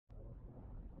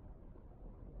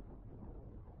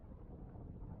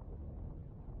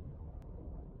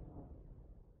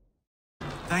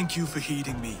Thank you for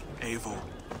heeding me, Eivor.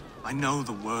 I know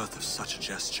the worth of such a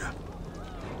gesture.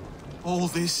 All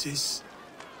this is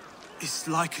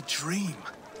like a dream.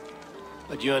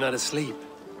 But you're not asleep.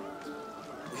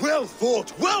 Well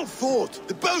fought,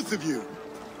 the both of you!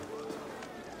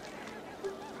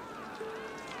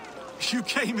 You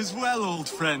came as well, old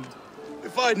friend.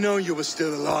 If I'd known you were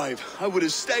still alive, I would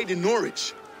have stayed in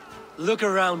Norwich. Look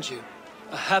around you.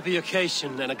 A happy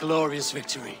occasion and a glorious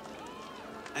victory.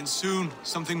 And soon,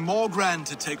 something more grand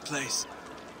to take place.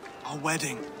 Our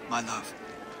wedding, my love.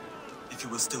 If you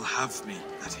will still have me,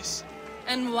 that is.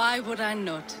 And why would I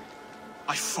not?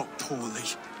 I fought poorly.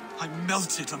 I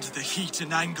melted under the heat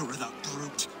and anger of that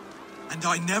brute. And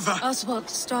I never... Oswald,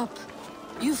 stop.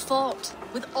 You fought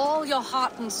with all your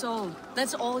heart and soul.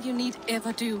 That's all you need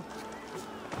ever do.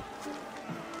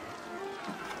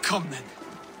 Come then.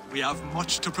 We have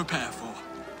much to prepare for.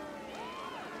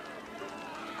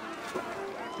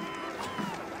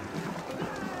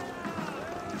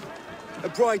 A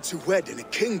bride to wed and a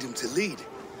kingdom to lead.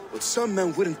 What some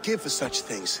men wouldn't give for such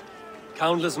things.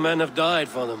 Countless men have died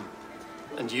for them.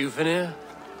 And you, Vanir?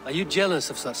 Are you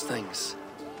jealous of such things?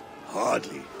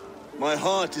 Hardly. My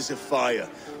heart is afire,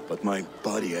 but my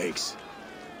body aches.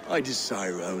 I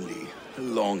desire only a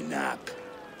long nap.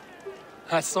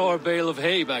 I saw a bale of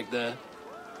hay back there.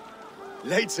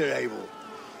 Later, Abel.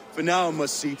 For now I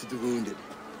must see to the wounded.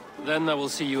 Then I will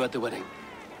see you at the wedding.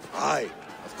 Aye,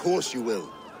 of course you will.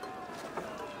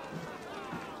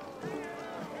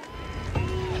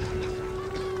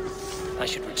 I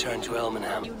should return to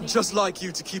Elmenham. Just like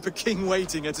you to keep a king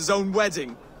waiting at his own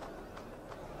wedding.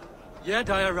 Yet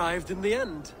I arrived in the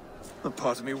end. A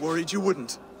part of me worried you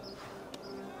wouldn't.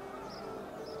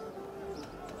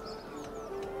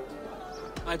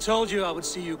 I told you I would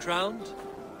see you crowned,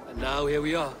 and now here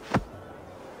we are.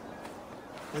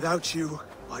 Without you,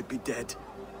 I'd be dead.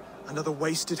 Another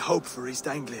wasted hope for East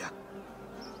Anglia.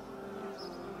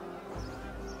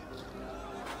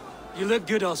 You look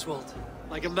good, Oswald.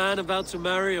 Like a man about to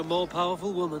marry a more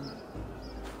powerful woman.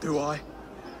 Do I?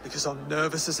 Because I'm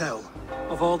nervous as hell.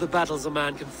 Of all the battles a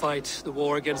man can fight, the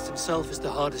war against himself is the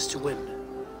hardest to win.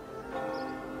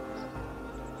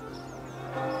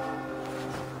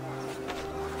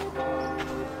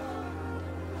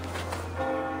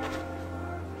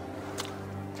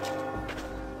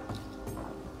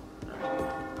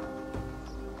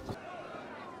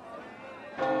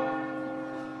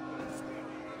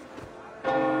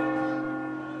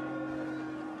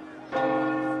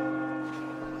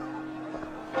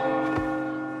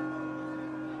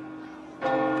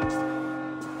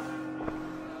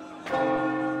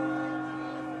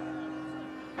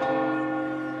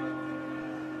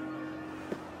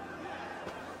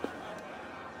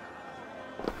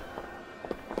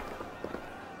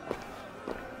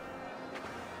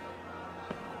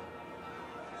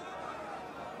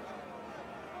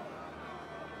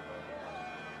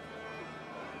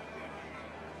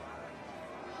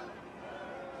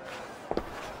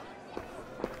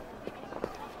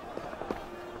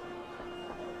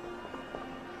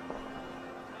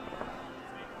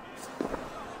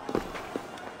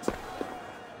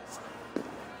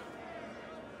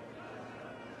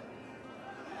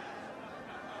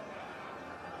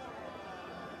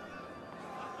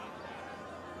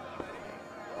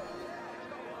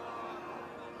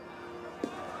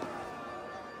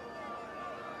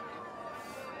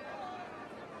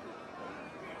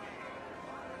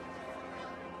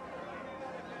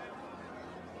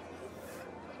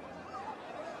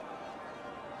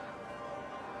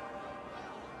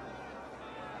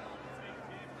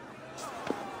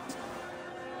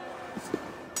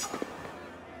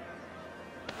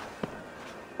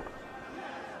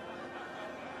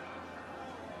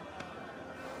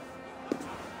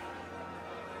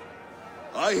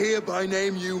 I hereby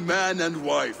name you man and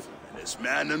wife, and as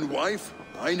man and wife,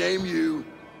 I name you...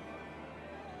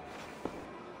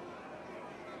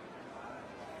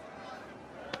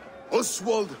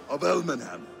 Oswald of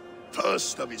Elmenham,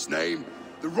 first of his name,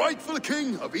 the rightful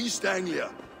king of East Anglia,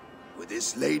 with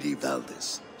this Lady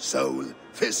Valdis, soul,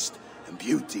 fist, and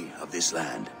beauty of this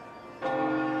land.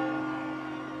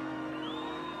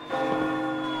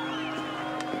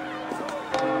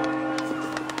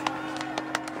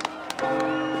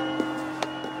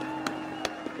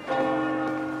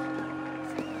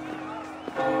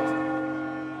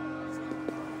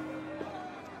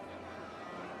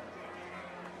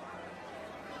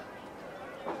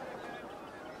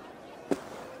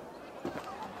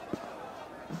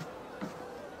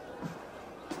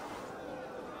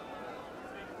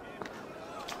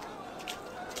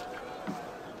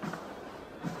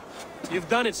 You've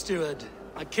done it, steward.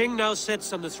 A king now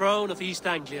sits on the throne of East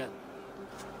Anglia.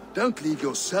 Don't leave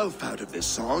yourself out of this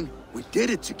song. We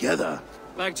did it together.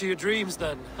 Back to your dreams,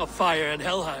 then, of fire and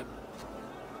Helheim.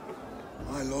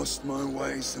 I lost my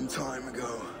way some time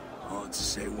ago. Hard to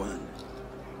say when.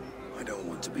 I don't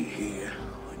want to be here.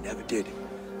 I never did.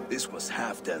 This was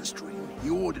Halfdan's dream.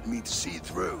 He ordered me to see it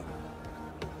through.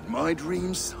 In my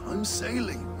dreams, I'm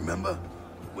sailing, remember?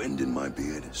 Wind in my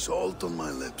beard, salt on my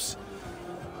lips.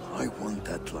 I want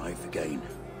that life again.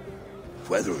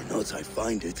 Whether or not I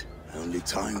find it, only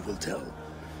time will tell.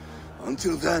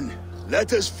 Until then,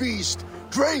 let us feast,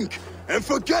 drink, and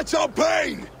forget our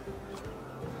pain!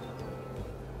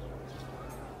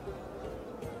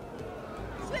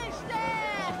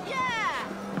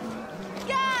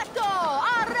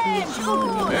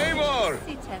 Eivor!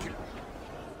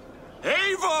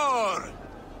 Eivor!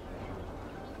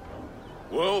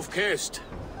 Wolf-kissed,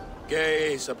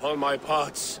 gaze upon my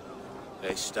pots.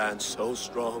 They stand so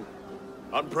strong.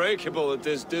 Unbreakable at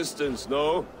this distance,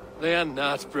 no? They are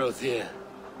not, Brothir.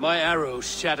 My arrows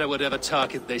shatter whatever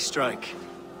target they strike.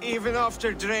 Even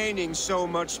after draining so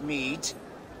much meat,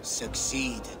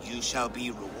 succeed and you shall be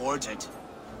rewarded.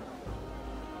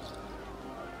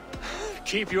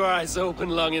 Keep your eyes open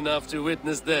long enough to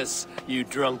witness this, you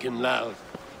drunken lout.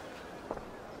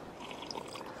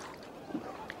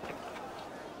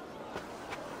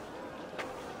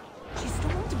 She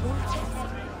stormed water,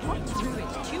 right through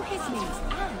it to his knees,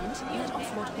 and yet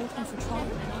offered Wolfen for trial.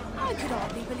 I could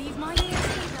hardly believe my ears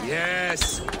either.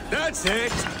 Yes, that's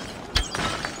it!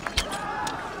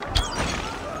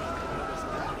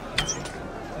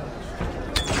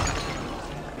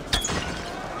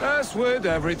 As with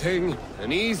everything,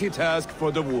 an easy task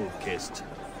for the wolf-kissed.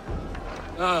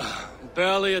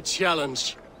 Barely a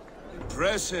challenge.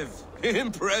 Impressive,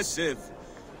 impressive.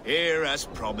 Here as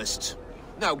promised.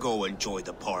 Now go enjoy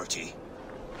the party.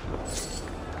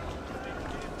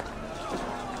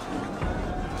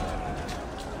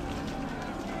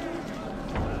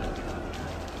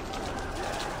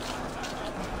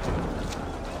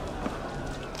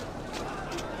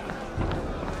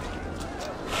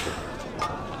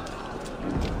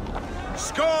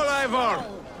 Skål, Eivor!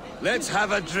 Let's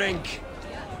have a drink.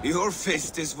 Your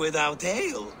fist is without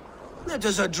ale. Let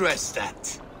us address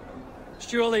that.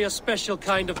 Surely a special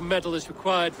kind of metal is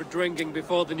required for drinking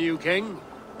before the new king?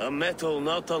 A metal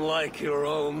not unlike your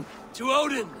own. To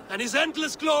Odin and his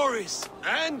endless glories!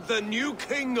 And the new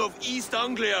king of East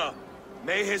Anglia.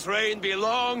 May his reign be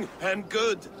long and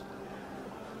good.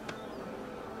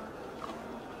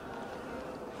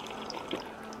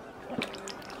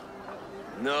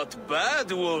 Not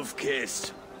bad,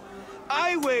 Wolf-kissed.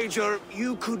 I wager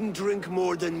you couldn't drink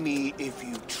more than me if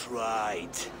you tried.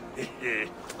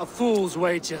 A fool's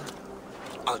wager.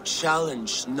 A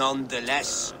challenge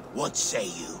nonetheless. What say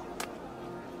you?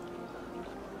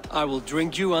 I will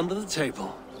drink you under the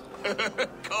table.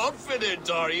 Confident,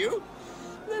 are you?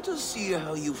 Let us see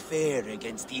how you fare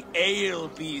against the ale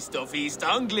beast of East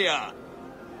Anglia.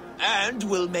 And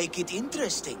we'll make it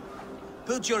interesting.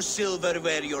 Put your silver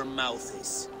where your mouth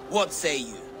is. What say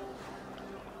you?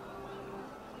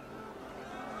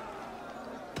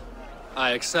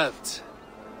 I accept.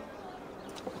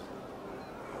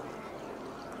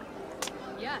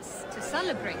 Yes, to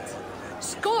celebrate.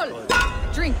 Skål!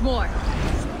 Drink more.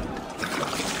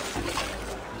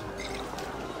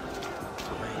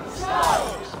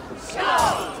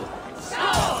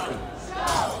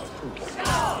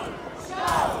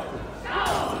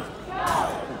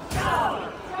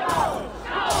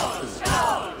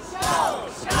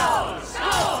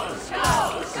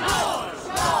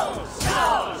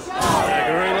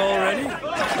 Staggering already?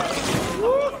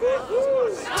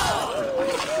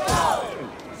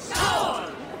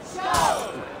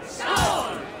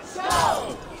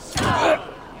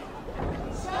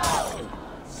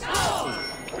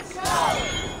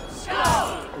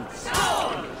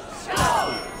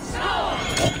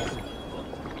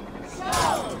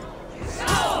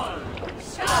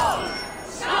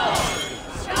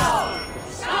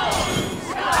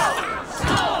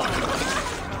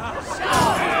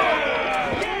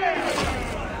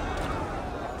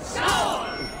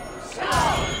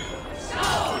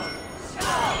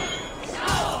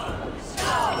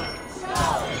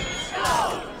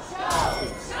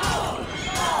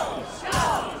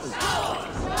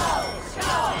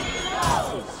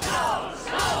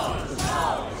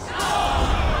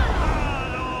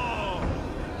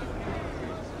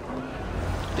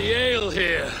 The ale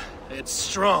here, it's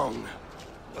strong.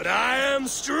 But I am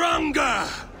stronger!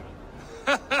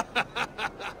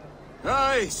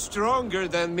 Aye, stronger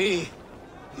than me.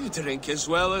 You drink as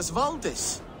well as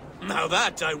Valdis. Now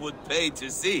that I would pay to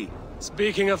see.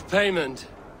 Speaking of payment,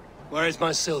 where is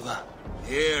my silver?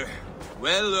 Here.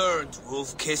 Well earned,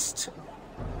 wolf-kissed.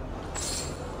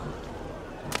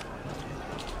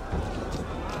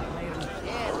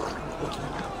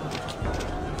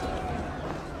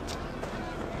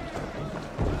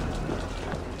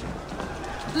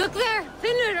 Look there!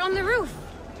 Finner on the roof!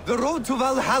 The road to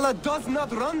Valhalla does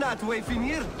not run that way,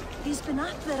 Finir. He's been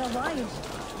at their alive.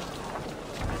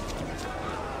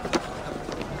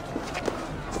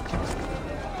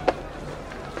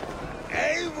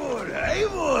 Eivor,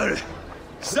 Eivor!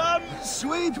 Some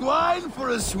sweet wine for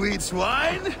a sweet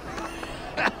swine?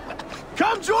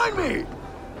 Come join me!